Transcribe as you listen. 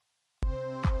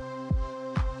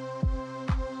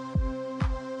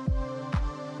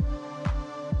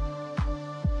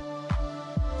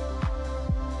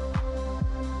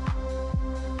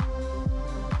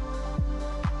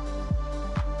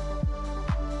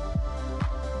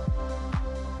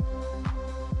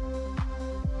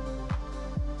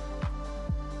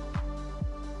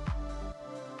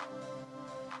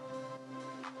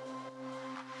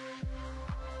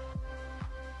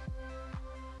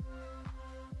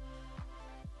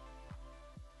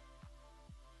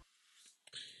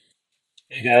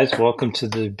Hey guys, welcome to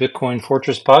the Bitcoin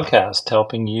Fortress podcast,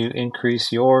 helping you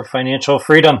increase your financial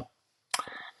freedom.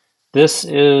 This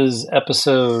is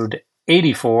episode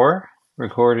 84,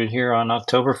 recorded here on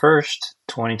October 1st,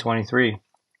 2023.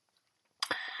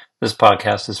 This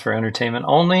podcast is for entertainment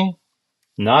only,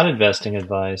 not investing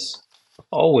advice.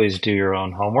 Always do your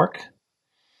own homework.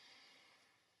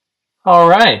 All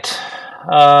right.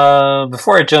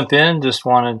 Before I jump in, just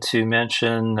wanted to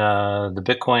mention the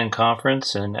Bitcoin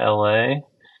conference in LA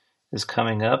is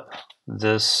coming up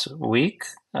this week,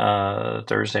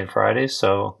 Thursday, Friday.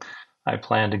 So I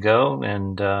plan to go,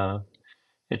 and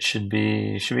it should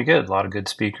be good. A lot of good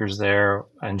speakers there.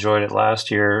 I enjoyed it last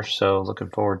year, so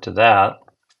looking forward to that.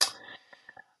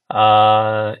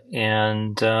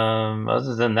 And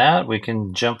other than that, we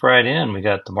can jump right in. We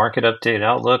got the market update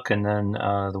outlook and then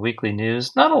the weekly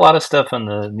news. Not a lot of stuff on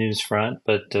the news front,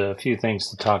 but a few things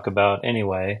to talk about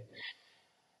anyway.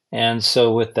 And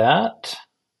so with that,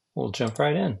 we'll jump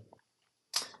right in.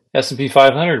 S&P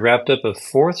 500 wrapped up a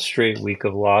fourth straight week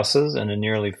of losses and a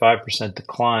nearly 5%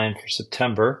 decline for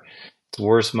September. Its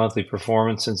worst monthly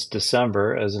performance since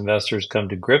December as investors come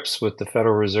to grips with the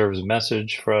Federal Reserve's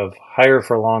message of higher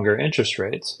for longer interest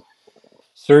rates.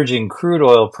 Surging crude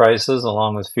oil prices,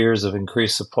 along with fears of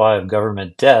increased supply of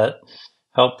government debt,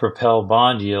 helped propel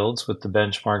bond yields, with the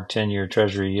benchmark 10-year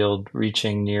Treasury yield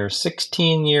reaching near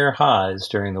 16-year highs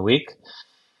during the week.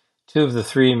 Two of the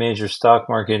three major stock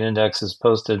market indexes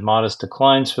posted modest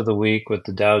declines for the week, with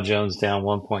the Dow Jones down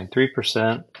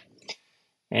 1.3%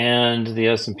 and the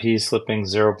S&P slipping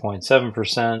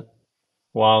 0.7%,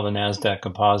 while the Nasdaq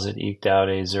Composite eked out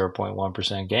a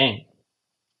 0.1% gain.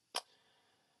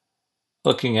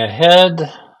 Looking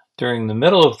ahead, during the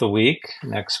middle of the week,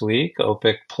 next week,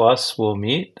 OPEC Plus will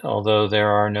meet, although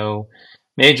there are no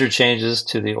major changes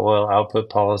to the oil output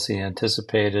policy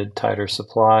anticipated. Tighter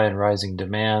supply and rising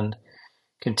demand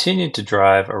continued to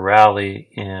drive a rally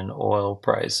in oil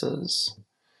prices.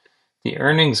 The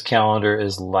earnings calendar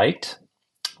is light,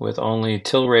 with only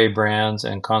Tilray Brands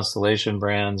and Constellation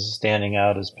Brands standing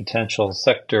out as potential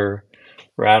sector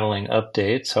rattling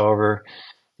updates. However,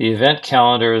 the event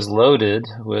calendar is loaded,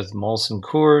 with Molson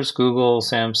Coors, Google,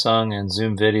 Samsung, and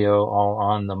Zoom Video all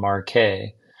on the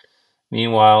marquee.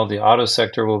 Meanwhile, the auto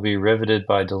sector will be riveted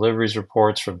by deliveries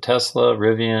reports from Tesla,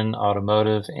 Rivian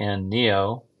Automotive, and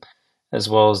NIO, as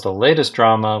well as the latest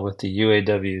drama with the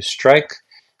UAW strike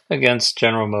against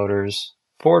General Motors,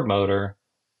 Ford Motor,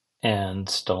 and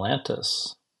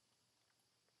Stellantis.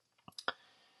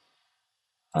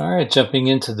 All right, jumping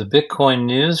into the Bitcoin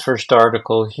news. First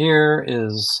article here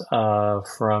is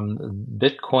from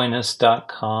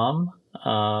Bitcoinist.com.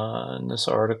 And this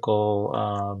article,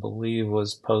 I believe,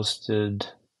 was posted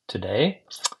today.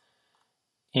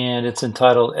 And it's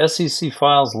entitled SEC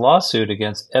Files Lawsuit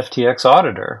Against FTX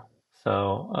Auditor.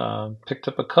 So picked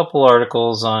up a couple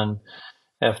articles on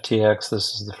FTX.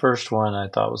 This is the first one I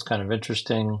thought was kind of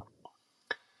interesting.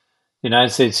 The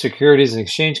United States Securities and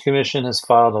Exchange Commission has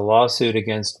filed a lawsuit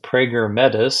against Prager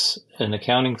Metis, an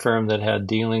accounting firm that had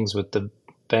dealings with the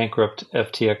bankrupt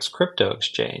FTX crypto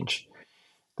exchange.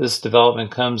 This development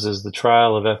comes as the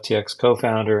trial of FTX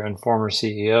co-founder and former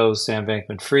CEO Sam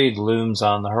Bankman-Fried looms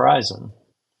on the horizon.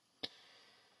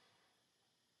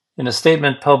 In a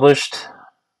statement published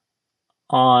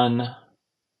on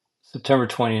September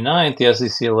 29th, the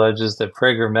SEC alleges that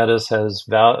Prager Metis has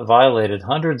violated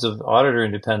hundreds of auditor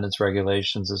independence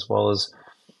regulations, as well as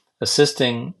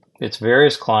assisting its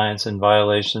various clients in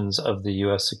violations of the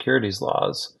U.S. securities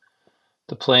laws.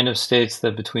 The plaintiff states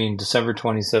that between December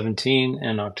 2017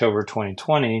 and October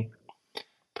 2020,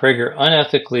 Prager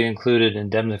unethically included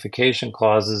indemnification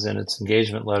clauses in its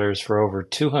engagement letters for over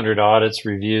 200 audits,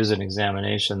 reviews, and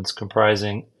examinations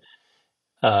compromising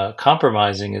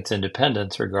its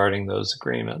independence regarding those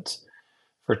agreements.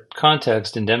 For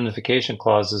context, indemnification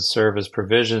clauses serve as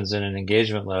provisions in an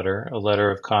engagement letter, a letter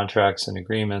of contracts and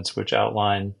agreements which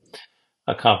outline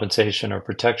a compensation or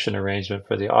protection arrangement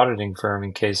for the auditing firm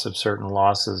in case of certain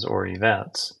losses or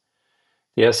events.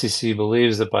 The SEC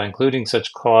believes that by including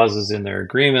such clauses in their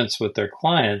agreements with their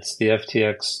clients, the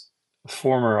FTX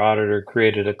former auditor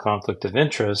created a conflict of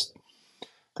interest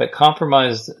that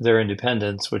compromised their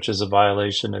independence, which is a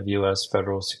violation of U.S.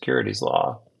 federal securities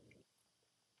law.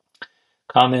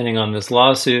 Commenting on this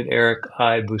lawsuit, Eric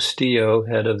I. Bustillo,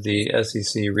 head of the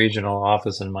SEC regional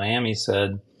office in Miami,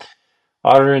 said,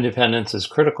 "Auditor independence is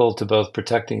critical to both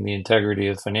protecting the integrity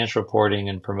of financial reporting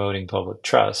and promoting public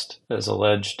trust. As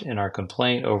alleged in our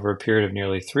complaint, over a period of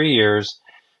nearly 3 years,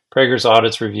 Prager's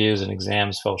audits, reviews, and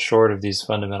exams fell short of these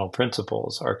fundamental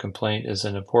principles. Our complaint is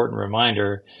an important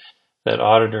reminder that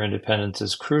auditor independence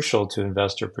is crucial to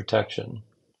investor protection."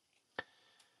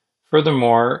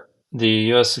 Furthermore, the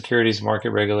U.S. securities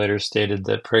market regulator stated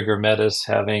that Prager Metis,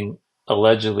 having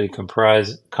allegedly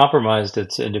compromised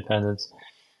its independence,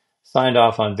 signed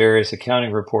off on various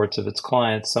accounting reports of its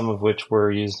clients, some of which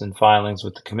were used in filings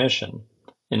with the Commission.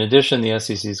 In addition, the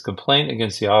SEC's complaint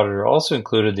against the auditor also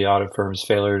included the audit firm's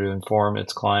failure to inform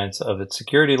its clients of its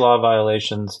security law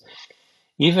violations,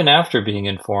 even after being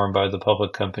informed by the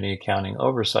Public Company Accounting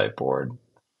Oversight Board.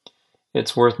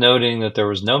 It's worth noting that there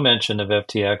was no mention of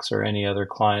FTX or any other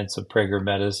clients of Prager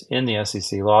Metis in the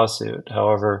SEC lawsuit.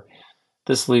 However,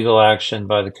 this legal action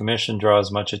by the Commission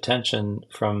draws much attention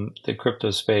from the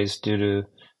crypto space due to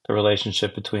the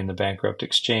relationship between the bankrupt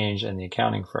exchange and the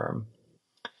accounting firm.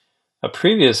 A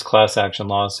previous class action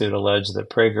lawsuit alleged that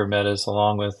Prager Metis,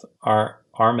 along with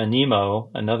Armanimo,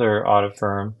 another audit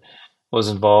firm, was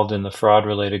involved in the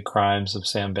fraud-related crimes of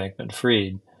Sam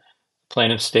Bankman-Fried.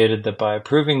 Plaintiffs stated that by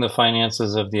approving the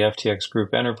finances of the FTX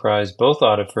Group enterprise, both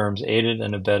audit firms aided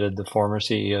and abetted the former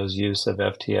CEO's use of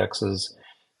FTX's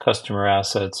customer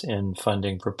assets in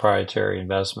funding proprietary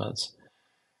investments.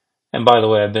 And by the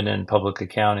way, I've been in public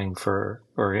accounting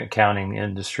or accounting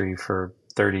industry for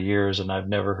 30 years, and I've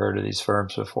never heard of these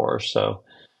firms before. So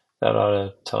that ought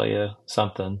to tell you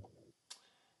something,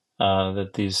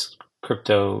 that these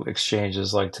crypto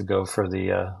exchanges like to go for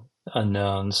the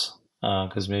unknowns,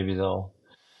 because maybe they'll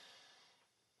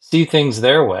see things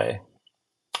their way.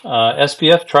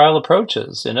 SBF trial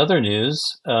approaches. In other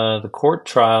news, the court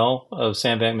trial of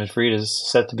Sam Bankman-Fried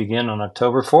is set to begin on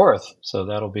October 4th, so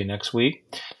that'll be next week.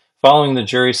 Following the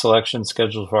jury selection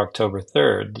scheduled for October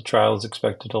 3rd, the trial is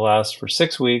expected to last for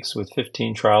 6 weeks, with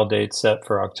 15 trial dates set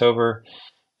for October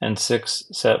and 6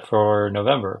 set for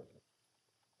November.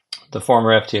 The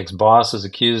former FTX boss is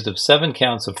accused of 7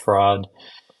 counts of fraud,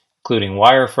 including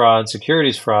wire fraud,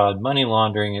 securities fraud, money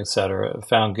laundering, etc. If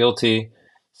found guilty,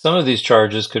 some of these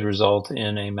charges could result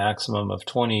in a maximum of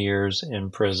 20 years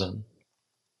in prison.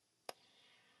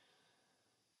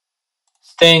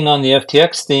 Staying on the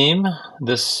FTX theme,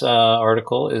 this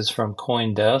article is from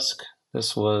CoinDesk.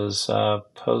 This was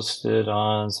posted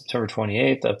on September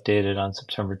 28th, updated on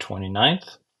September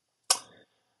 29th.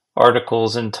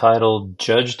 Articles entitled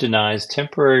 "Judge Denies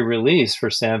Temporary Release for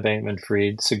Sam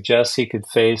Bankman-Fried Suggests He Could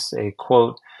Face a,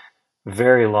 quote,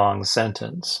 very long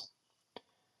sentence."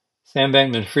 Sam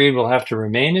Bankman-Fried will have to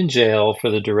remain in jail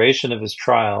for the duration of his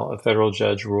trial, a federal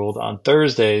judge ruled on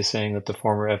Thursday, saying that the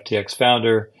former FTX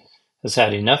founder has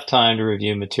had enough time to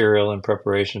review material in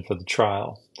preparation for the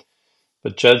trial.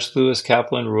 But Judge Lewis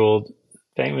Kaplan ruled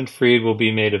Bankman-Fried will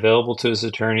be made available to his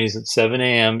attorneys at 7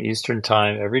 a.m. Eastern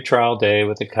Time every trial day,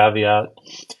 with a caveat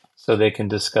so they can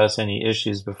discuss any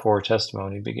issues before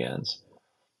testimony begins.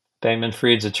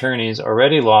 Bankman-Fried's attorneys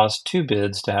already lost 2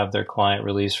 bids to have their client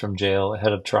released from jail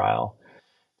ahead of trial.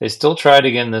 They still tried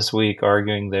again this week,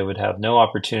 arguing they would have no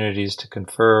opportunities to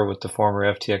confer with the former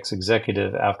FTX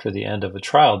executive after the end of a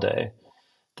trial day.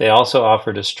 They also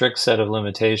offered a strict set of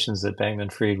limitations that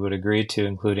Bankman-Fried would agree to,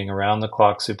 including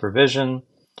around-the-clock supervision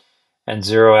and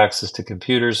zero access to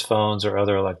computers, phones, or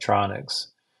other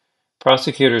electronics.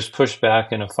 Prosecutors pushed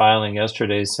back in a filing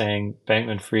yesterday, saying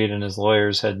Bankman-Fried and his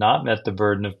lawyers had not met the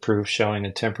burden of proof showing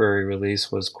a temporary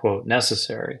release was, quote,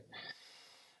 necessary.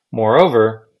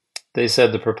 Moreover, they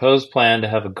said the proposed plan to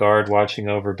have a guard watching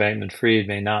over Bankman-Fried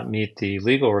may not meet the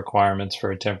legal requirements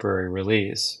for a temporary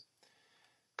release.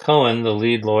 Cohen, the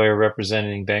lead lawyer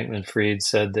representing Bankman-Fried,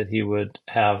 said that he would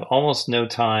have almost no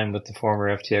time with the former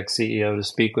FTX CEO to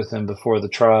speak with him before the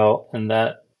trial, and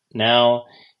that now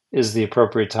is the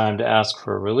appropriate time to ask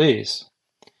for a release.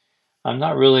 I'm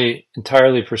not really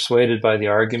entirely persuaded by the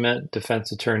argument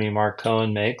defense attorney Mark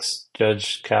Cohen makes.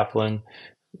 Judge Kaplan,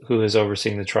 who is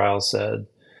overseeing the trial, said,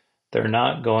 "They're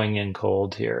not going in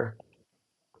cold here."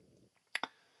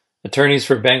 Attorneys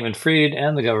for Bankman-Fried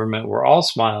and the government were all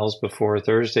smiles before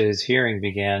Thursday's hearing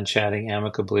began, chatting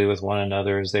amicably with one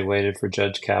another as they waited for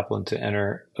Judge Kaplan to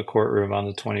enter a courtroom on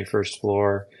the 21st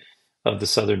floor of the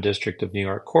Southern District of New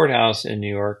York Courthouse in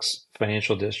New York's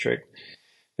Financial District.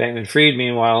 Bankman-Fried,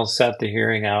 meanwhile, sat the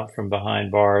hearing out from behind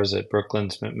bars at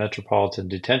Brooklyn's Metropolitan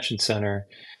Detention Center,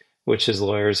 which his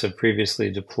lawyers had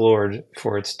previously deplored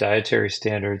for its dietary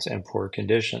standards and poor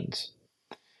conditions.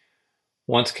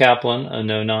 Once Kaplan, a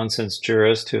no-nonsense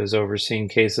jurist who has overseen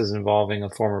cases involving a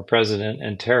former president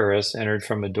and terrorists, entered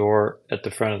from a door at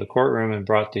the front of the courtroom and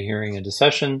brought the hearing into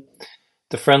session,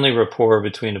 the friendly rapport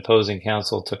between opposing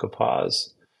counsel took a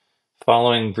pause.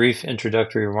 Following brief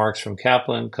introductory remarks from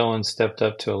Kaplan, Cohen stepped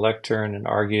up to a lectern and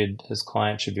argued his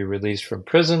client should be released from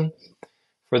prison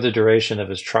for the duration of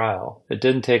his trial. It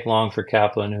didn't take long for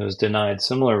Kaplan, who has denied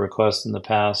similar requests in the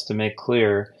past, to make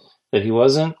clear that he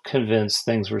wasn't convinced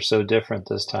things were so different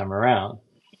this time around.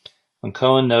 When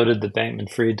Cohen noted that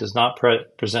Bankman-Fried does not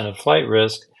present a flight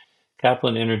risk,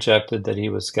 Kaplan interjected that he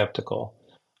was skeptical.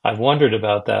 "I've wondered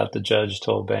about that," the judge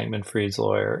told Bankman-Fried's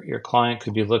lawyer. "Your client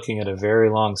could be looking at a very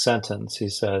long sentence," he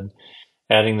said,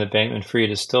 adding that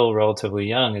Bankman-Fried is still relatively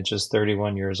young at just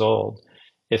 31 years old.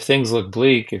 "If things look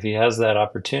bleak, if he has that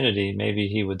opportunity, maybe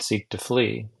he would seek to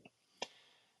flee."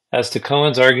 As to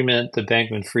Cohen's argument that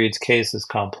Bankman-Fried's case is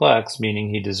complex, meaning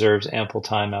he deserves ample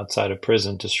time outside of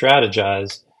prison to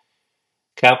strategize,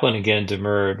 Kaplan again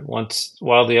demurred.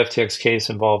 While the FTX case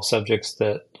involved subjects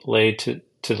that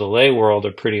to the lay world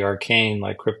are pretty arcane,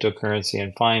 like cryptocurrency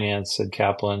and finance, said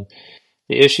Kaplan,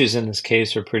 the issues in this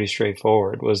case are pretty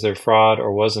straightforward. Was there fraud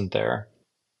or wasn't there?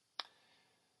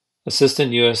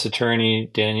 Assistant U.S. Attorney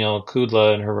Danielle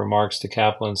Kudla, in her remarks to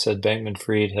Kaplan, said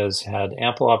Bankman-Fried has had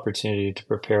ample opportunity to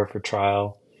prepare for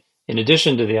trial. In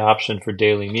addition to the option for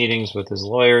daily meetings with his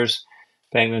lawyers,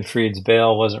 Bankman-Fried's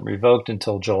bail wasn't revoked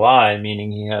until July,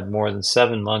 meaning he had more than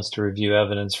 7 months to review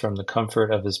evidence from the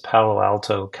comfort of his Palo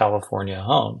Alto, California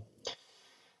home.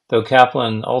 Though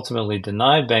Kaplan ultimately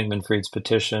denied Bankman-Fried's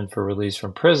petition for release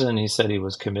from prison, he said he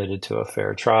was committed to a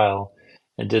fair trial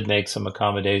and did make some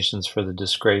accommodations for the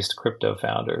disgraced crypto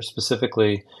founder.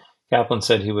 Specifically, Kaplan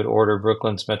said he would order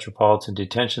Brooklyn's Metropolitan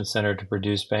Detention Center to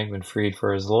produce Bankman-Fried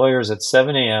for his lawyers at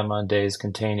 7 a.m. on days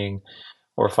containing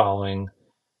or following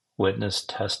witness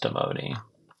testimony.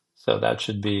 So that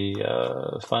should be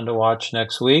fun to watch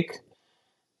next week.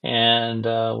 And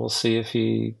we'll see if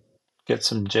he gets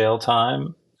some jail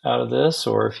time out of this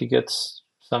or if he gets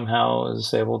somehow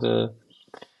is able to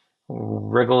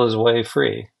wriggle his way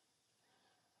free.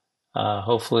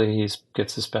 Hopefully he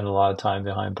gets to spend a lot of time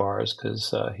behind bars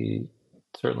because he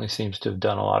certainly seems to have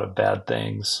done a lot of bad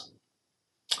things.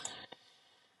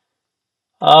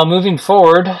 Moving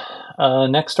forward,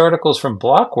 next article is from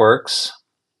Blockworks.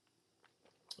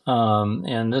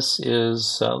 And this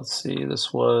is, let's see,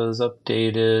 this was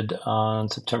updated on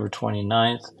September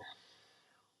 29th.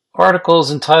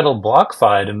 Articles entitled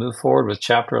BlockFi to move forward with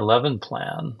Chapter 11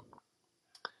 plan.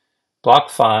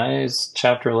 BlockFi's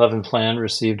Chapter 11 plan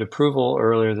received approval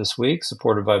earlier this week,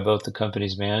 supported by both the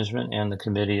company's management and the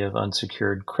Committee of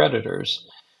Unsecured Creditors.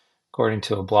 According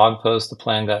to a blog post, the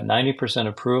plan got 90%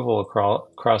 approval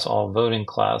across all voting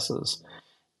classes.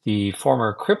 The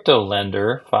former crypto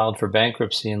lender filed for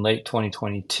bankruptcy in late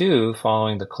 2022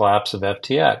 following the collapse of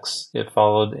FTX. It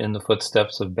followed in the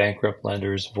footsteps of bankrupt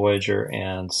lenders Voyager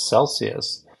and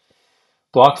Celsius.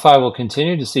 BlockFi will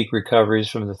continue to seek recoveries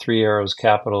from the Three Arrows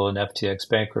Capital and FTX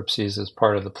bankruptcies as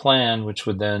part of the plan, which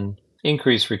would then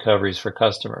increase recoveries for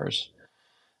customers.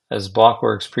 As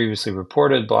Blockworks previously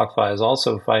reported, BlockFi is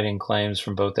also fighting claims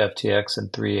from both FTX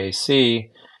and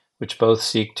 3AC, which both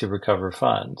seek to recover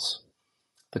funds.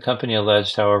 The company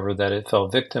alleged, however, that it fell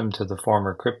victim to the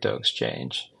former crypto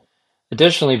exchange.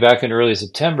 Additionally, back in early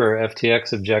September,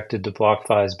 FTX objected to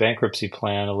BlockFi's bankruptcy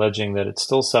plan, alleging that it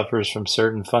still suffers from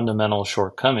certain fundamental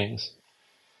shortcomings.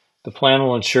 The plan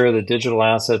will ensure that digital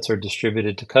assets are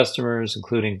distributed to customers,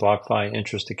 including BlockFi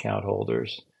interest account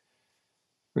holders.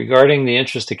 Regarding the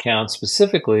interest account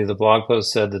specifically, the blog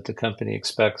post said that the company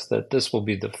expects that this will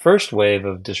be the first wave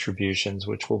of distributions,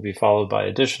 which will be followed by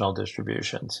additional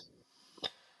distributions.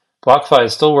 BlockFi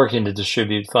is still working to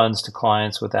distribute funds to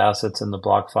clients with assets in the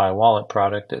BlockFi wallet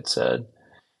product, it said.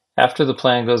 After the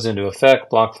plan goes into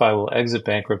effect, BlockFi will exit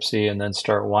bankruptcy and then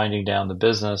start winding down the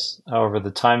business. However,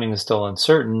 the timing is still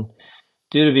uncertain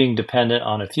due to being dependent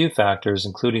on a few factors,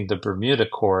 including the Bermuda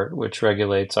Court, which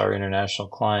regulates our international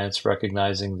clients,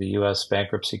 recognizing the U.S.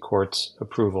 Bankruptcy Court's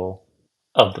approval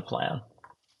of the plan.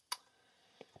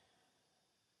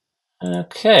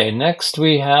 Okay, next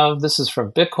we have, this is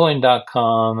from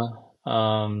Bitcoin.com,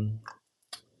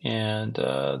 and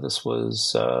this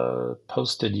was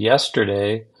posted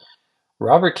yesterday.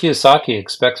 Robert Kiyosaki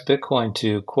expects Bitcoin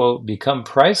to, quote, become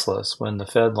priceless when the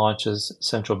Fed launches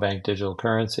central bank digital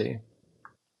currency.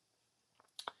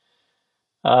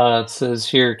 It says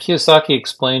here, Kiyosaki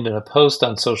explained in a post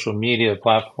on social media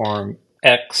platform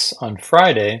X on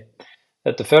Friday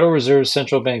that the Federal Reserve's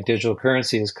central bank digital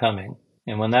currency is coming.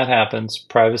 And when that happens,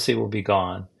 privacy will be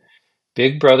gone.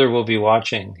 Big Brother will be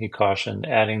watching, he cautioned,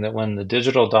 adding that when the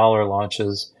digital dollar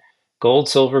launches, gold,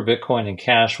 silver, Bitcoin, and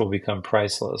cash will become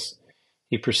priceless.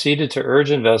 He proceeded to urge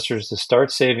investors to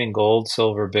start saving gold,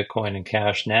 silver, Bitcoin, and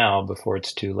cash now before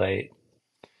it's too late.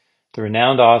 The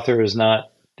renowned author is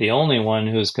not the only one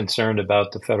who is concerned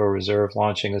about the Federal Reserve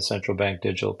launching a central bank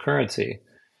digital currency.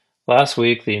 Last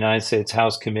week, the United States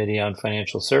House Committee on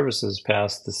Financial Services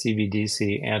passed the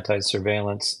CBDC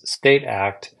Anti-Surveillance State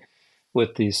Act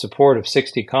with the support of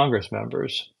 60 Congress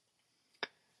members.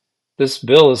 This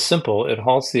bill is simple. It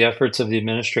halts the efforts of the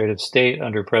administrative state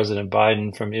under President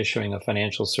Biden from issuing a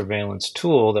financial surveillance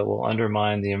tool that will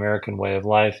undermine the American way of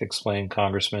life, explained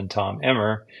Congressman Tom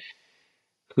Emmer,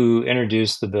 who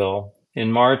introduced the bill.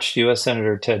 In March, U.S.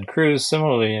 Senator Ted Cruz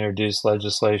similarly introduced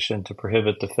legislation to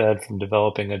prohibit the Fed from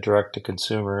developing a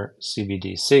direct-to-consumer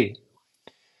CBDC.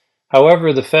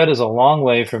 However, the Fed is a long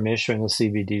way from issuing a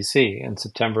CBDC. In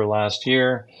September last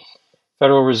year,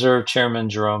 Federal Reserve Chairman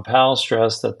Jerome Powell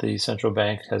stressed that the central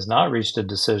bank has not reached a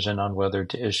decision on whether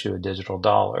to issue a digital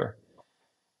dollar.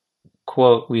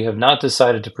 Quote, "We have not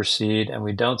decided to proceed, and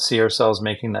we don't see ourselves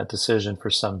making that decision for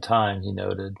some time," he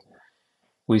noted.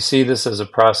 "We see this as a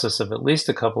process of at least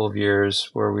a couple of years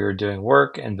where we are doing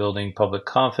work and building public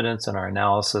confidence in our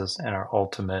analysis and our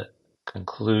ultimate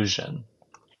conclusion."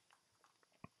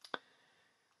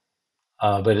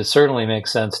 But it certainly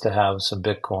makes sense to have some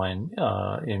Bitcoin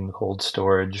in cold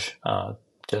storage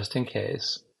just in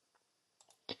case.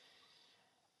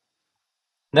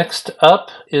 Next up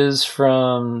is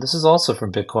this is also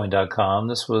from Bitcoin.com.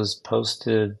 This was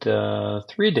posted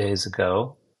 3 days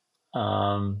ago.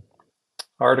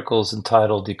 Articles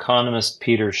entitled "Economist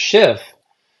Peter Schiff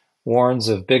Warns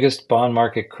of Biggest Bond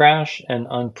Market Crash and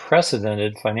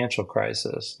Unprecedented Financial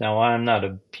Crisis." Now, I'm not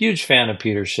a huge fan of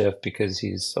Peter Schiff because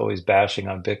he's always bashing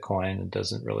on Bitcoin and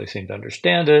doesn't really seem to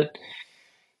understand it.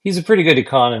 He's a pretty good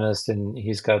economist and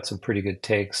he's got some pretty good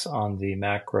takes on the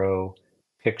macro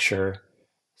picture.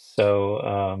 So,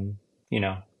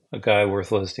 a guy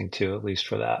worth listening to, at least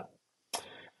for that.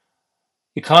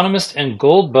 Economist and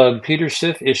gold bug Peter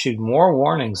Schiff issued more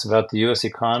warnings about the U.S.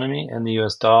 economy and the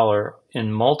U.S. dollar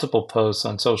in multiple posts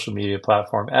on social media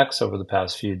platform X over the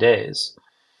past few days.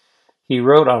 He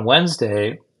wrote on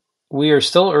Wednesday, "We are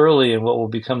still early in what will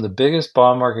become the biggest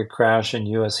bond market crash in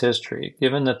U.S. history.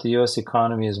 Given that the U.S.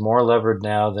 economy is more levered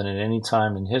now than at any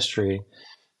time in history,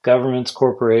 governments,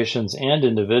 corporations, and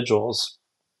individuals,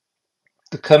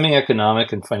 the coming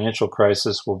economic and financial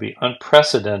crisis will be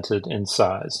unprecedented in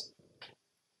size.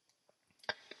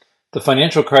 The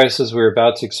financial crisis we're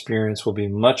about to experience will be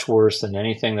much worse than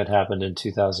anything that happened in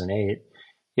 2008,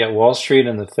 yet Wall Street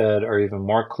and the Fed are even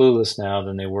more clueless now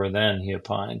than they were then," he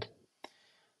opined.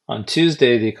 On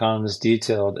Tuesday, The Economist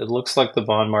detailed, "It looks like the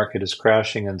bond market is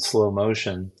crashing in slow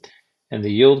motion, and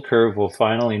the yield curve will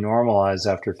finally normalize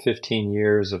after 15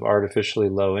 years of artificially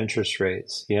low interest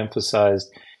rates." He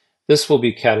emphasized, "This will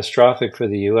be catastrophic for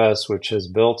the U.S., which has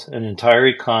built an entire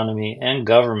economy and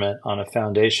government on a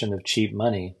foundation of cheap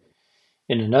money."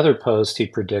 In another post, he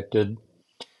predicted,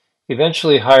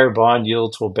 "Eventually higher bond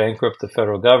yields will bankrupt the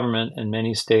federal government and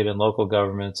many state and local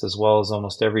governments, as well as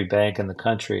almost every bank in the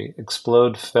country,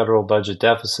 explode federal budget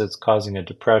deficits, causing a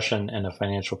depression and a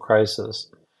financial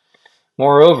crisis."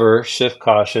 Moreover, Schiff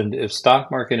cautioned, "If stock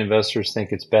market investors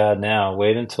think it's bad now,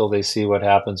 wait until they see what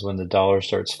happens when the dollar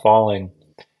starts falling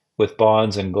with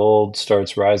bonds and gold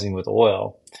starts rising with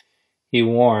oil." He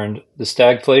warned, "The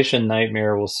stagflation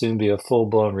nightmare will soon be a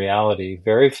full-blown reality.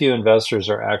 Very few investors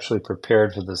are actually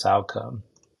prepared for this outcome."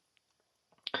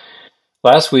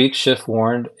 Last week, Schiff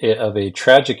warned of a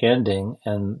tragic ending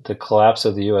and the collapse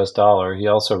of the U.S. dollar. He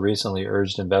also recently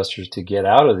urged investors to get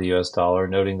out of the U.S. dollar,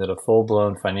 noting that a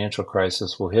full-blown financial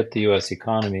crisis will hit the U.S.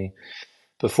 economy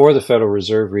before the Federal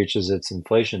Reserve reaches its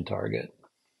inflation target.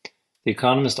 The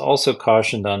Economist also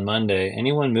cautioned on Monday,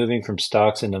 "Anyone moving from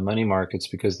stocks into money markets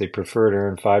because they prefer to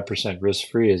earn 5%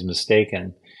 risk-free is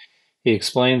mistaken." He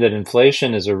explained that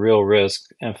inflation is a real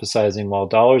risk, emphasizing while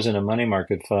dollars in a money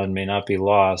market fund may not be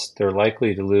lost, they're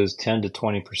likely to lose 10 to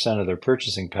 20% of their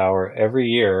purchasing power every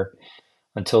year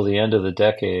until the end of the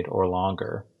decade or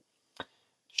longer.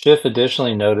 Schiff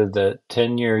additionally noted that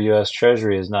 10-year U.S.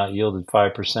 Treasury has not yielded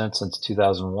 5% since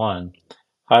 2001.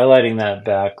 Highlighting that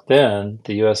back then,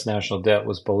 the U.S. national debt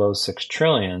was below $6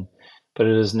 trillion, but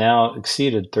it has now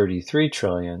exceeded $33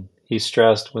 trillion. He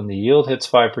stressed, "When the yield hits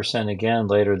 5% again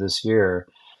later this year,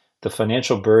 the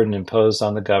financial burden imposed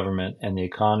on the government and the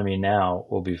economy now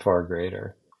will be far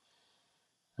greater."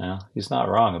 Well, he's not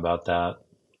wrong about that.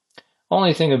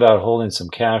 Only thing about holding some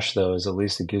cash, though, is at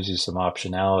least it gives you some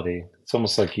optionality. It's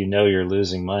almost like you're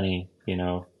losing money,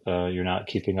 you're not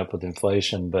keeping up with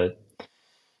inflation, but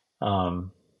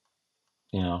um,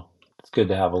 it's good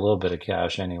to have a little bit of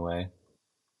cash anyway.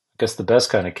 I guess the best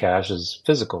kind of cash is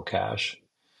physical cash.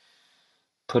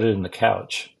 Put it in the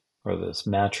couch or this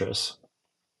mattress.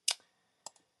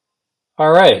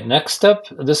 All right, next up,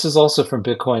 this is also from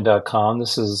Bitcoin.com.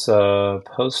 This is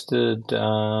posted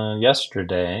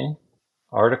yesterday.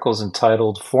 Articles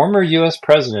entitled, "Former U.S.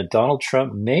 President Donald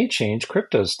Trump May Change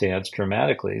Crypto Stance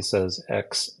Dramatically," says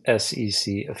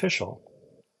ex-SEC official.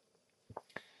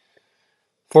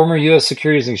 Former U.S.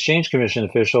 Securities and Exchange Commission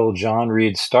official John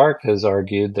Reed Stark has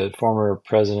argued that former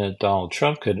President Donald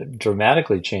Trump could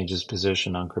dramatically change his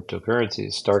position on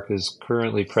cryptocurrencies. Stark is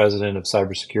currently president of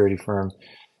cybersecurity firm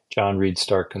John Reed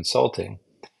Stark Consulting.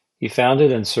 He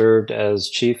founded and served as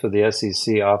chief of the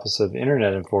SEC Office of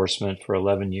Internet Enforcement for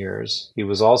 11 years. He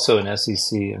was also an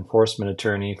SEC enforcement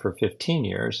attorney for 15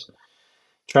 years.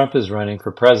 Trump is running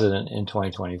for president in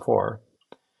 2024.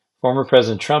 Former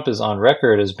President Trump is on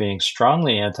record as being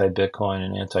strongly anti-Bitcoin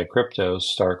and anti-crypto,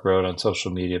 Stark wrote on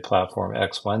social media platform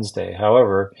X Wednesday.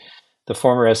 However, the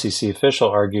former SEC official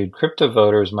argued crypto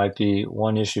voters might be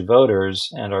one-issue voters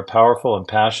and are powerful and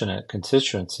passionate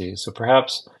constituencies, so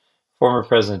perhaps former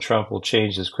President Trump will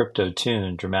change his crypto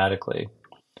tune dramatically.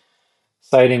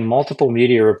 Citing multiple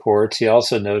media reports, he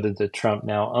also noted that Trump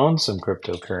now owns some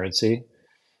cryptocurrency.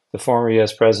 The former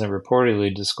U.S. president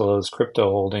reportedly disclosed crypto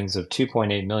holdings of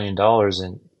 $2.8 million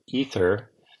in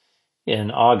Ether in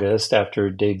August after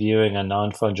debuting a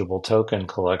non-fungible token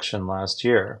collection last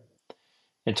year.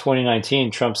 In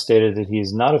 2019, Trump stated that he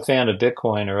is not a fan of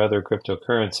Bitcoin or other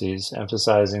cryptocurrencies,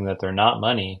 emphasizing that they're not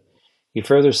money. He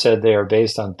further said they are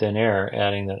based on thin air,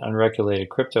 adding that unregulated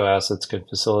crypto assets can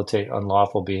facilitate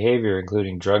unlawful behavior,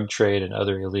 including drug trade and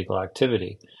other illegal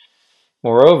activity.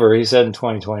 Moreover, he said in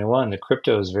 2021 that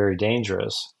crypto is very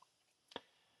dangerous.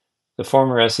 The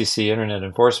former SEC Internet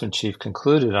Enforcement Chief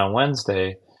concluded on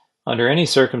Wednesday, under any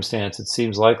circumstance, it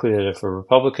seems likely that if a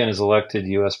Republican is elected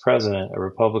U.S. president, a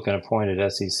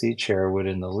Republican-appointed SEC chair would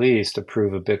in the least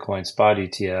approve a Bitcoin spot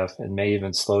ETF and may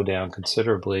even slow down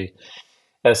considerably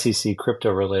SEC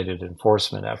crypto-related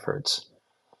enforcement efforts.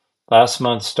 Last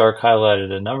month, Stark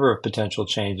highlighted a number of potential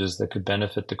changes that could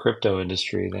benefit the crypto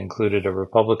industry. They included a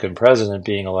Republican president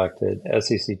being elected,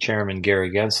 SEC Chairman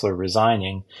Gary Gensler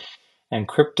resigning, and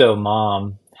crypto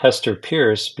mom Hester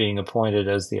Pierce being appointed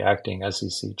as the acting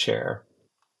SEC chair.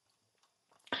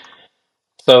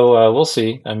 So we'll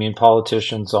see. I mean,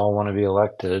 politicians all want to be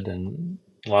elected, and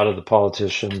a lot of the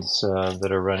politicians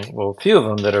that are running, well, a few of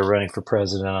them that are running for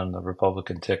president on the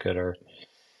Republican ticket are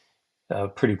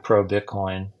pretty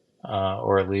pro-Bitcoin.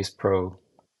 Or at least pro,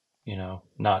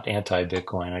 not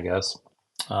anti-Bitcoin, I guess.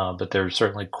 But they're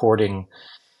certainly courting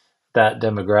that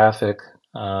demographic,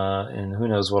 and who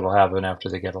knows what will happen after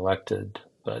they get elected.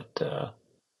 But,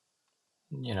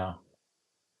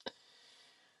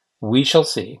 we shall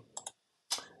see.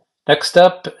 Next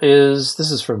up this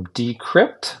is from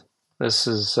Decrypt. This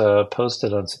is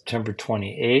posted on September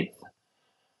 28th.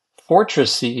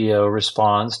 Fortress CEO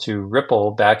responds to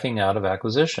Ripple backing out of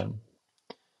acquisition.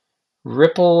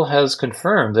 Ripple has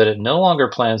confirmed that it no longer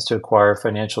plans to acquire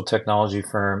financial technology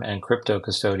firm and crypto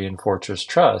custodian Fortress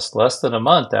Trust, less than a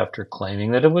month after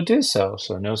claiming that it would do so.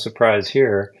 So no surprise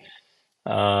here.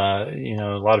 A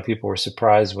lot of people were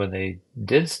surprised when they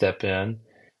did step in.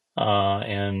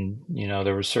 And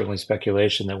there was certainly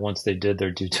speculation that once they did their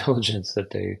due diligence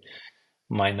that they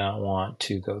might not want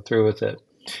to go through with it.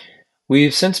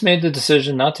 We've since made the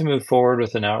decision not to move forward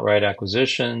with an outright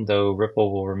acquisition, though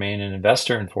Ripple will remain an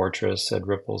investor in Fortress, said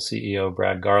Ripple CEO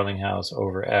Brad Garlinghouse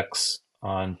over X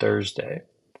on Thursday.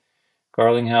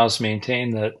 Garlinghouse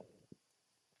maintained that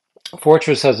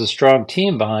Fortress has a strong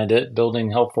team behind it, building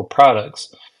helpful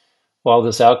products. While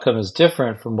this outcome is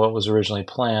different from what was originally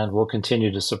planned, we'll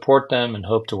continue to support them and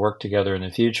hope to work together in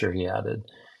the future, he added.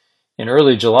 In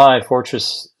early July,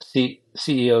 Fortress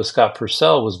CEO Scott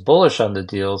Purcell was bullish on the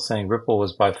deal, saying Ripple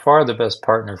was by far the best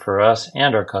partner for us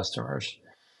and our customers.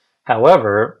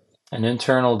 However, an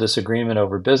internal disagreement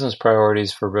over business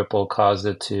priorities for Ripple caused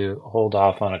it to hold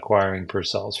off on acquiring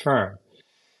Purcell's firm.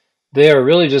 They are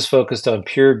really just focused on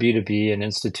pure B2B and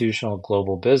institutional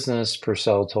global business,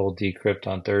 Purcell told Decrypt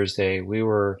on Thursday. We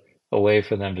were a way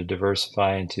for them to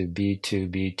diversify into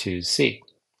B2B2C.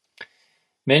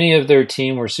 Many of their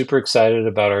team were super excited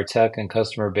about our tech and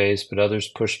customer base, but others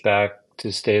pushed back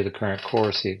to stay the current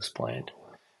course, he explained.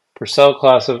 Purcell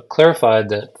clarified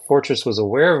that Fortress was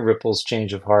aware of Ripple's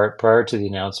change of heart prior to the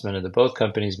announcement and that both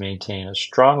companies maintain a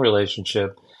strong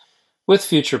relationship with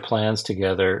future plans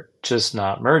together, just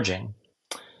not merging.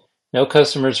 No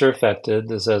customers are affected.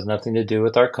 This has nothing to do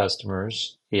with our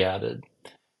customers, he added.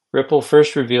 Ripple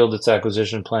first revealed its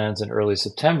acquisition plans in early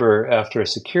September after a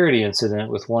security incident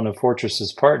with one of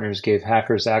Fortress's partners gave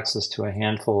hackers access to a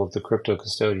handful of the crypto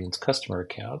custodian's customer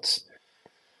accounts.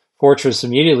 Fortress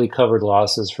immediately covered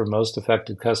losses for most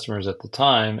affected customers at the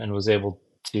time and was able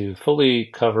to fully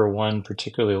cover one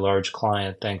particularly large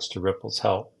client thanks to Ripple's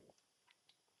help.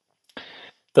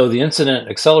 Though the incident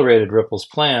accelerated Ripple's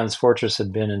plans, Fortress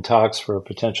had been in talks for a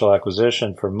potential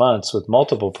acquisition for months with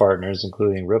multiple partners,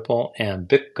 including Ripple and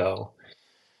BitGo.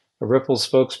 A Ripple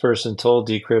spokesperson told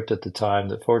Decrypt at the time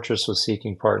that Fortress was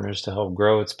seeking partners to help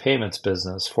grow its payments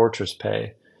business, Fortress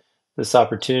Pay. This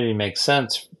opportunity makes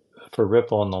sense for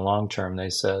Ripple in the long term, they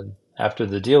said. After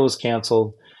the deal was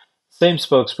canceled, the same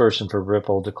spokesperson for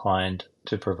Ripple declined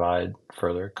to provide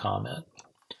further comment.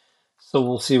 So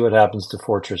we'll see what happens to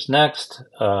Fortress next.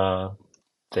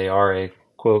 They are a,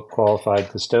 quote,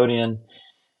 qualified custodian,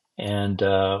 and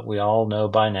we all know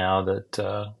by now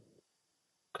that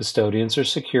custodians are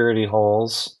security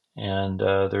holes, and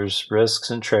there's risks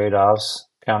and trade-offs,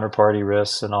 counterparty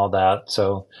risks and all that.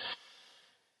 So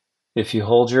if you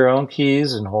hold your own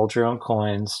keys and hold your own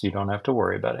coins, you don't have to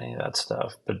worry about any of that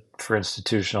stuff. But for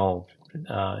institutional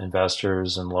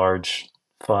investors and large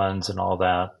funds and all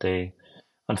that, they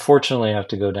unfortunately have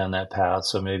to go down that path.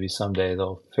 So maybe someday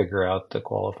they'll figure out the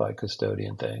qualified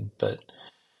custodian thing. But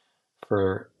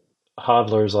for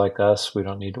hodlers like us, we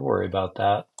don't need to worry about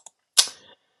that.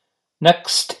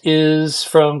 Next is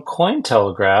from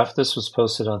Cointelegraph. This was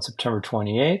posted on September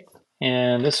 28th,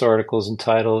 and this article is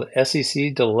entitled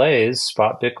SEC Delays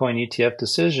Spot Bitcoin ETF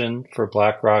Decision for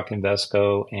BlackRock,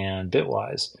 Invesco, and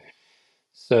Bitwise.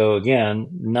 So again,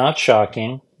 not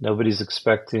shocking. Nobody's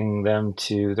expecting them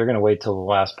to, they're going to wait till the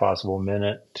last possible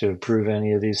minute to approve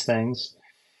any of these things.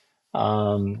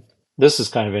 This is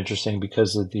kind of interesting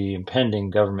because of the impending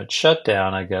government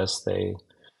shutdown. I guess they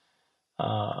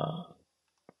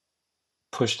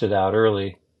pushed it out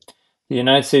early. The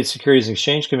United States Securities and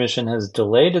Exchange Commission has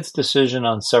delayed its decision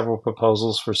on several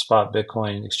proposals for spot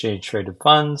Bitcoin exchange-traded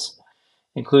funds,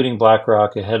 including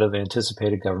BlackRock, ahead of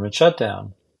anticipated government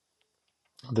shutdown.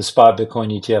 The spot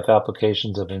Bitcoin ETF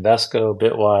applications of Invesco,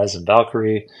 Bitwise, and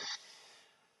Valkyrie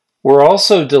were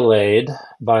also delayed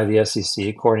by the SEC,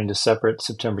 according to separate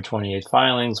September 28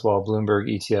 filings, while Bloomberg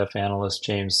ETF analyst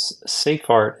James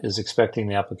Seyffart is expecting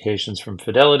the applications from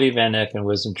Fidelity, Van Eck, and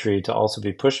WisdomTree to also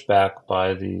be pushed back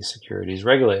by the securities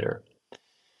regulator.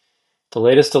 The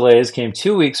latest delays came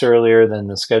 2 weeks earlier than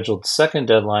the scheduled second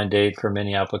deadline date for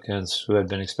many applicants who had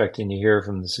been expecting to hear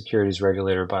from the securities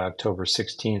regulator by October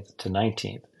 16th to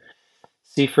 19th.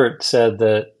 Seyffart said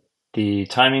that the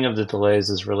timing of the delays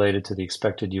is related to the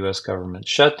expected U.S. government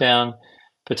shutdown,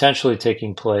 potentially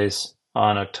taking place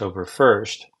on October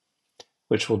 1st,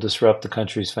 which will disrupt the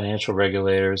country's financial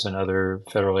regulators and other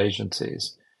federal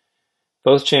agencies.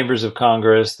 Both chambers of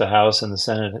Congress, the House and the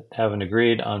Senate, haven't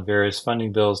agreed on various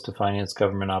funding bills to finance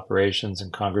government operations,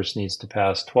 and Congress needs to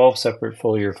pass 12 separate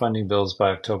full-year funding bills by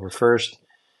October 1st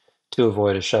to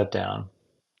avoid a shutdown.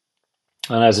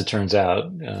 And as it turns out,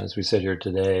 as we said here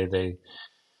today, they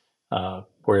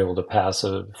were able to pass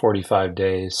a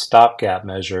 45-day stopgap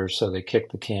measure, so they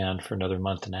kicked the can for another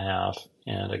month and a half,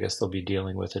 and I guess they'll be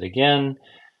dealing with it again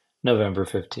November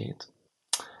 15th.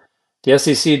 The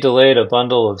SEC delayed a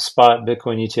bundle of spot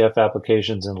Bitcoin ETF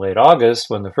applications in late August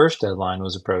when the first deadline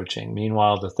was approaching.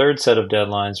 Meanwhile, the third set of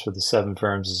deadlines for the 7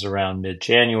 firms is around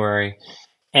mid-January,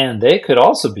 and they could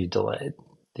also be delayed.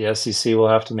 The SEC will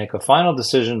have to make a final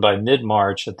decision by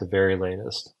mid-March at the very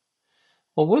latest.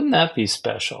 Well, wouldn't that be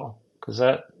special? Because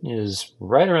that is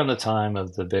right around the time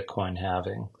of the Bitcoin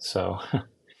halving. So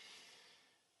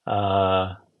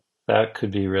that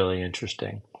could be really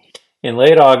interesting. In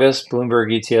late August,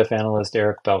 Bloomberg ETF analyst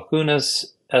Eric Balchunas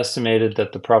estimated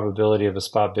that the probability of a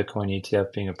spot Bitcoin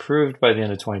ETF being approved by the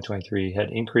end of 2023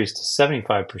 had increased to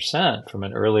 75% from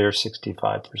an earlier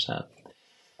 65%.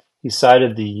 He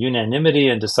cited the unanimity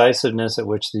and decisiveness at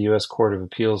which the U.S. Court of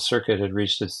Appeals Circuit had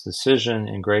reached its decision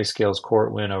in Grayscale's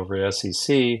court win over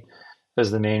SEC as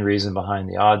the main reason behind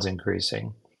the odds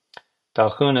increasing.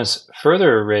 Balchunas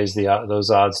further raised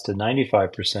those odds to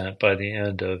 95% by the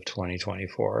end of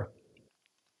 2024.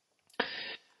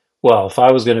 Well, if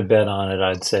I was going to bet on it,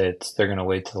 I'd say they're going to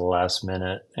wait till the last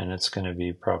minute, and it's going to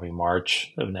be probably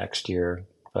March of next year.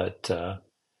 But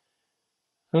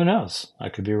who knows? I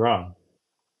could be wrong.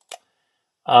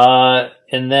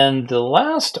 And then the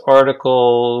last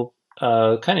article,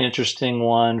 kind of interesting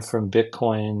one from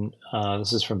Bitcoin.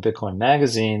 This is from Bitcoin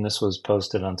Magazine. This was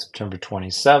posted on September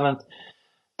 27th.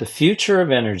 The future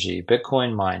of energy,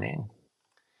 Bitcoin mining.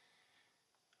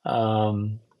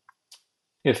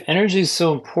 If energy is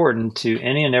so important to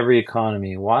any and every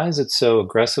economy, why is it so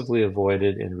aggressively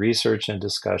avoided in research and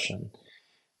discussion?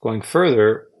 Going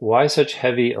further, why such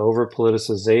heavy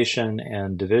over-politicization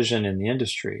and division in the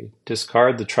industry?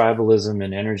 Discard the tribalism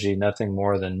in energy, nothing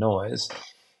more than noise.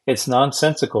 It's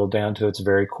nonsensical down to its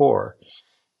very core.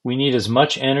 We need as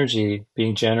much energy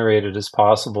being generated as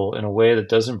possible in a way that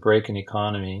doesn't break an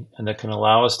economy and that can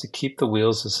allow us to keep the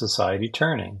wheels of society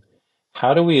turning.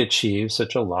 How do we achieve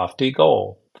such a lofty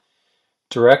goal?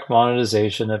 Direct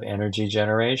monetization of energy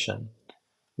generation.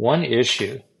 One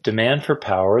issue demand for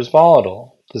power is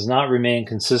volatile, does not remain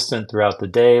consistent throughout the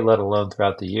day, let alone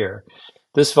throughout the year.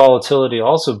 This volatility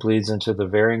also bleeds into the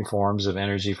varying forms of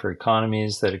energy for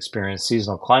economies that experience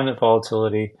seasonal climate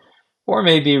volatility or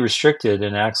may be restricted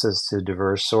in access to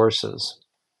diverse sources.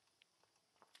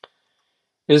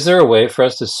 Is there a way for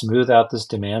us to smooth out this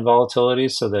demand volatility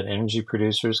so that energy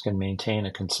producers can maintain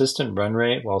a consistent run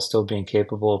rate while still being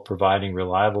capable of providing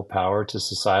reliable power to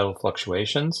societal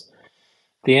fluctuations?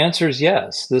 The answer is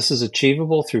yes. This is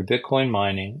achievable through Bitcoin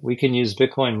mining. We can use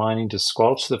Bitcoin mining to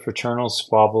squelch the fraternal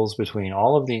squabbles between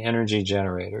all of the energy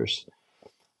generators.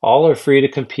 All are free to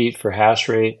compete for hash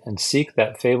rate and seek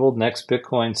that fabled next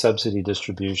Bitcoin subsidy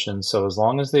distribution, so as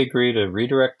long as they agree to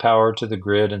redirect power to the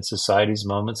grid in society's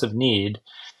moments of need,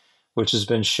 which has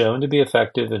been shown to be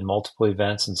effective in multiple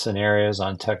events and scenarios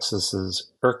on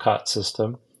Texas's ERCOT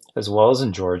system, as well as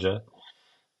in Georgia.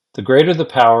 The greater the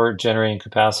power generating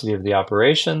capacity of the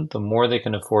operation, the more they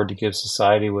can afford to give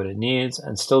society what it needs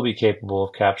and still be capable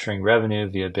of capturing revenue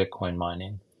via Bitcoin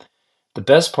mining. The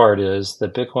best part is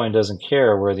that Bitcoin doesn't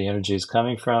care where the energy is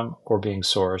coming from or being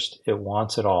sourced. It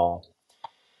wants it all.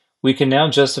 We can now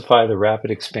justify the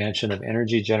rapid expansion of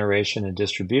energy generation and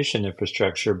distribution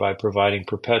infrastructure by providing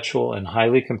perpetual and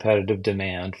highly competitive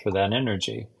demand for that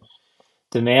energy.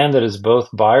 Demand that is both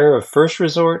buyer of first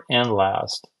resort and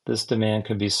last. This demand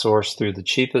can be sourced through the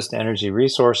cheapest energy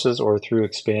resources or through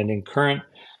expanding current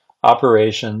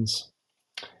operations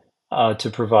to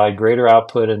provide greater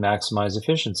output and maximize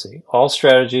efficiency. All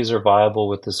strategies are viable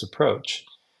with this approach.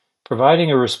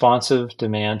 Providing a responsive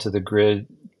demand to the grid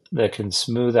that can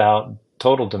smooth out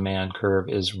total demand curve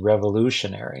is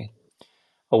revolutionary.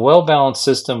 A well-balanced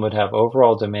system would have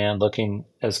overall demand looking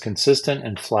as consistent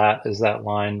and flat as that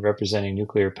line representing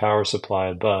nuclear power supply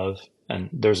above. And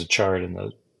there's a chart in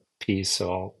the piece, so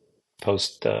I'll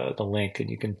post the link and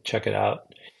you can check it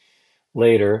out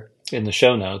later in the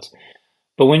show notes.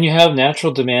 But when you have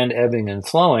natural demand ebbing and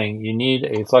flowing, you need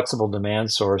a flexible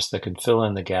demand source that can fill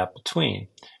in the gap between.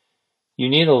 You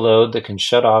need a load that can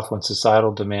shut off when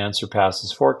societal demand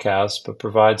surpasses forecasts, but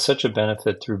provides such a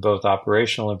benefit through both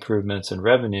operational improvements and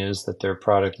revenues that their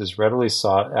product is readily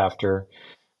sought after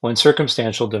when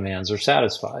circumstantial demands are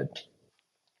satisfied,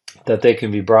 that they can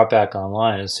be brought back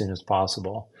online as soon as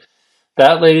possible.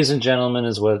 That, ladies and gentlemen,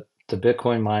 is what the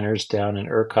Bitcoin miners down in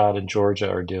ERCOT in Georgia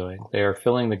are doing. They are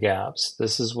filling the gaps.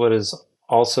 This is what is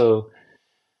also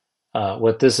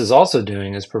what this is also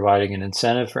doing is providing an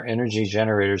incentive for energy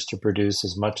generators to produce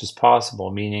as much as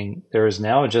possible, meaning there is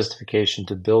now a justification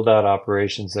to build out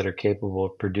operations that are capable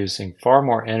of producing far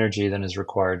more energy than is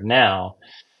required now,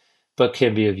 but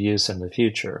can be of use in the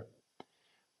future.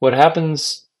 What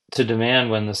happens to demand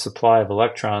when the supply of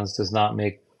electrons does not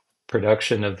make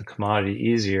production of the commodity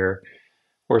easier,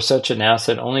 or such an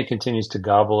asset only continues to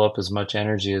gobble up as much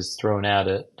energy as thrown at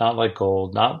it, not like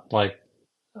gold, not like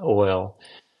oil.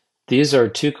 These are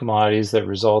two commodities that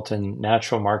result in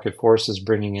natural market forces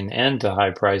bringing an end to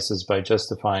high prices by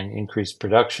justifying increased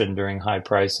production during high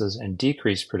prices and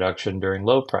decreased production during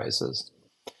low prices.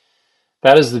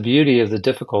 That is the beauty of the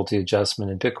difficulty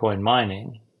adjustment in Bitcoin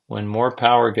mining. When more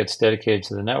power gets dedicated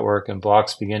to the network and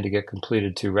blocks begin to get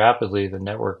completed too rapidly, the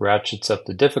network ratchets up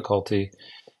the difficulty,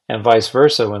 and vice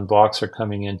versa when blocks are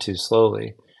coming in too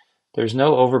slowly. There's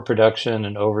no overproduction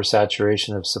and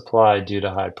oversaturation of supply due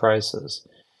to high prices.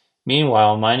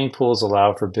 Meanwhile, mining pools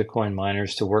allow for Bitcoin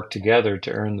miners to work together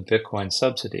to earn the Bitcoin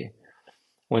subsidy.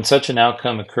 When such an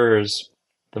outcome occurs,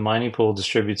 the mining pool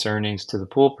distributes earnings to the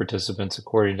pool participants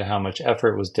according to how much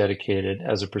effort was dedicated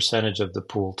as a percentage of the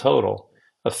pool total,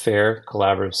 a fair,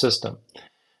 collaborative system,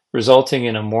 resulting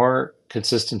in a more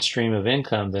consistent stream of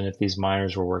income than if these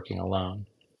miners were working alone.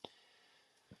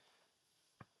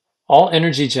 All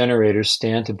energy generators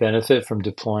stand to benefit from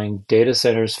deploying data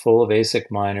centers full of ASIC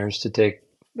miners to take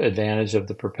advantage of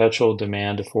the perpetual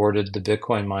demand afforded the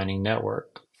Bitcoin mining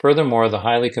network. Furthermore, the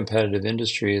highly competitive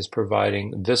industry is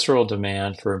providing visceral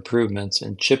demand for improvements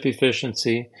in chip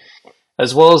efficiency,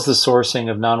 as well as the sourcing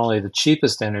of not only the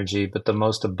cheapest energy, but the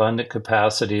most abundant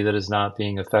capacity that is not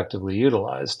being effectively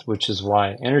utilized, which is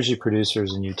why energy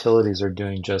producers and utilities are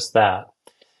doing just that,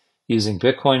 using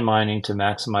Bitcoin mining to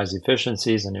maximize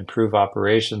efficiencies and improve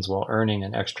operations while earning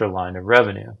an extra line of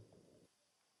revenue.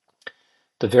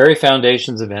 The very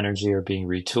foundations of energy are being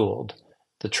retooled.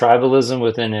 The tribalism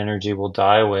within energy will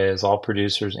die away as all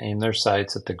producers aim their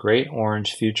sights at the great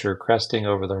orange future cresting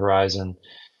over the horizon,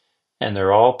 and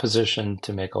they're all positioned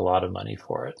to make a lot of money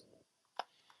for it.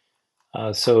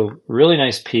 So really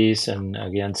nice piece, and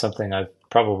again, something I've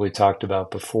probably talked about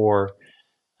before.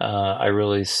 I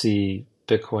really see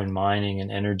Bitcoin mining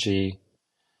and energy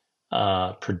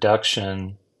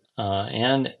production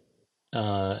and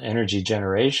energy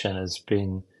generation as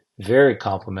being very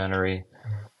complementary,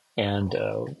 and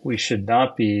we should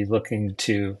not be looking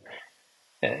to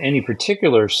any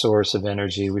particular source of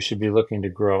energy. We should be looking to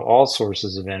grow all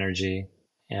sources of energy,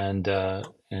 and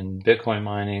Bitcoin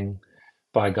mining,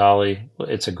 by golly,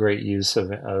 it's a great use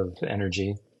of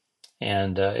energy,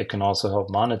 and it can also help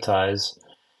monetize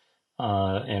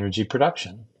energy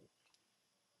production.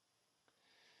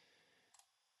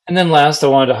 And then last, I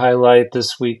wanted to highlight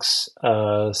this week's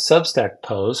Substack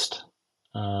post.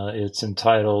 It's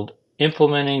entitled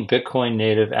Implementing Bitcoin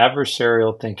Native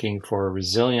Adversarial Thinking for a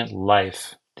Resilient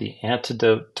Life, the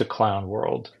Antidote to Clown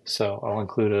World. So I'll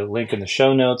include a link in the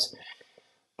show notes.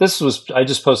 I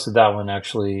just posted that one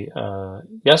actually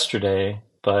yesterday,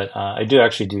 but I do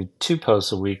actually do two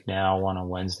posts a week now, one on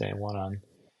Wednesday, one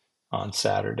on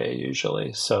Saturday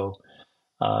usually. So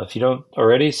if you don't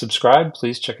already subscribe,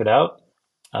 please check it out.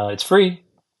 It's free.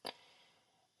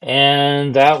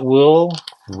 And that will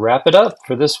wrap it up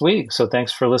for this week. So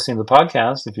thanks for listening to the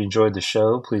podcast. If you enjoyed the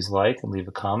show, please like and leave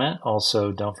a comment.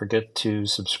 Also, don't forget to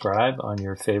subscribe on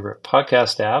your favorite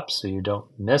podcast app so you don't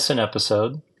miss an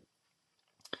episode.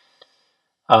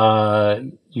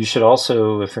 You should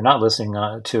also, if you're not listening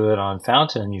to it on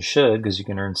Fountain, you should, because you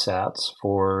can earn sats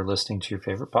for listening to your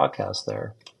favorite podcast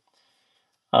there.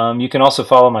 You can also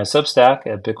follow my Substack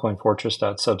at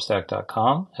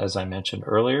bitcoinfortress.substack.com, as I mentioned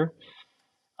earlier.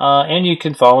 And you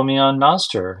can follow me on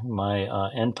Nostr. My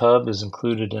NPub is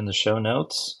included in the show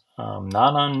notes.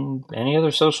 Not on any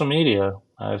other social media.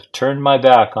 I've turned my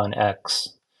back on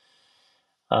X.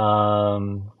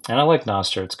 And I like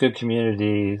Nostr. It's good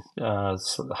community.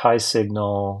 It's high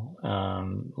signal.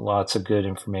 Lots of good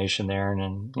information there.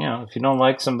 And if you don't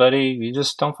like somebody, you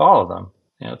just don't follow them.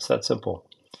 It's that simple.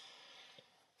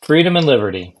 Freedom and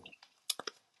liberty.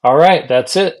 All right,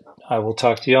 that's it. I will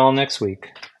talk to you all next week.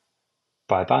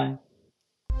 Bye-bye.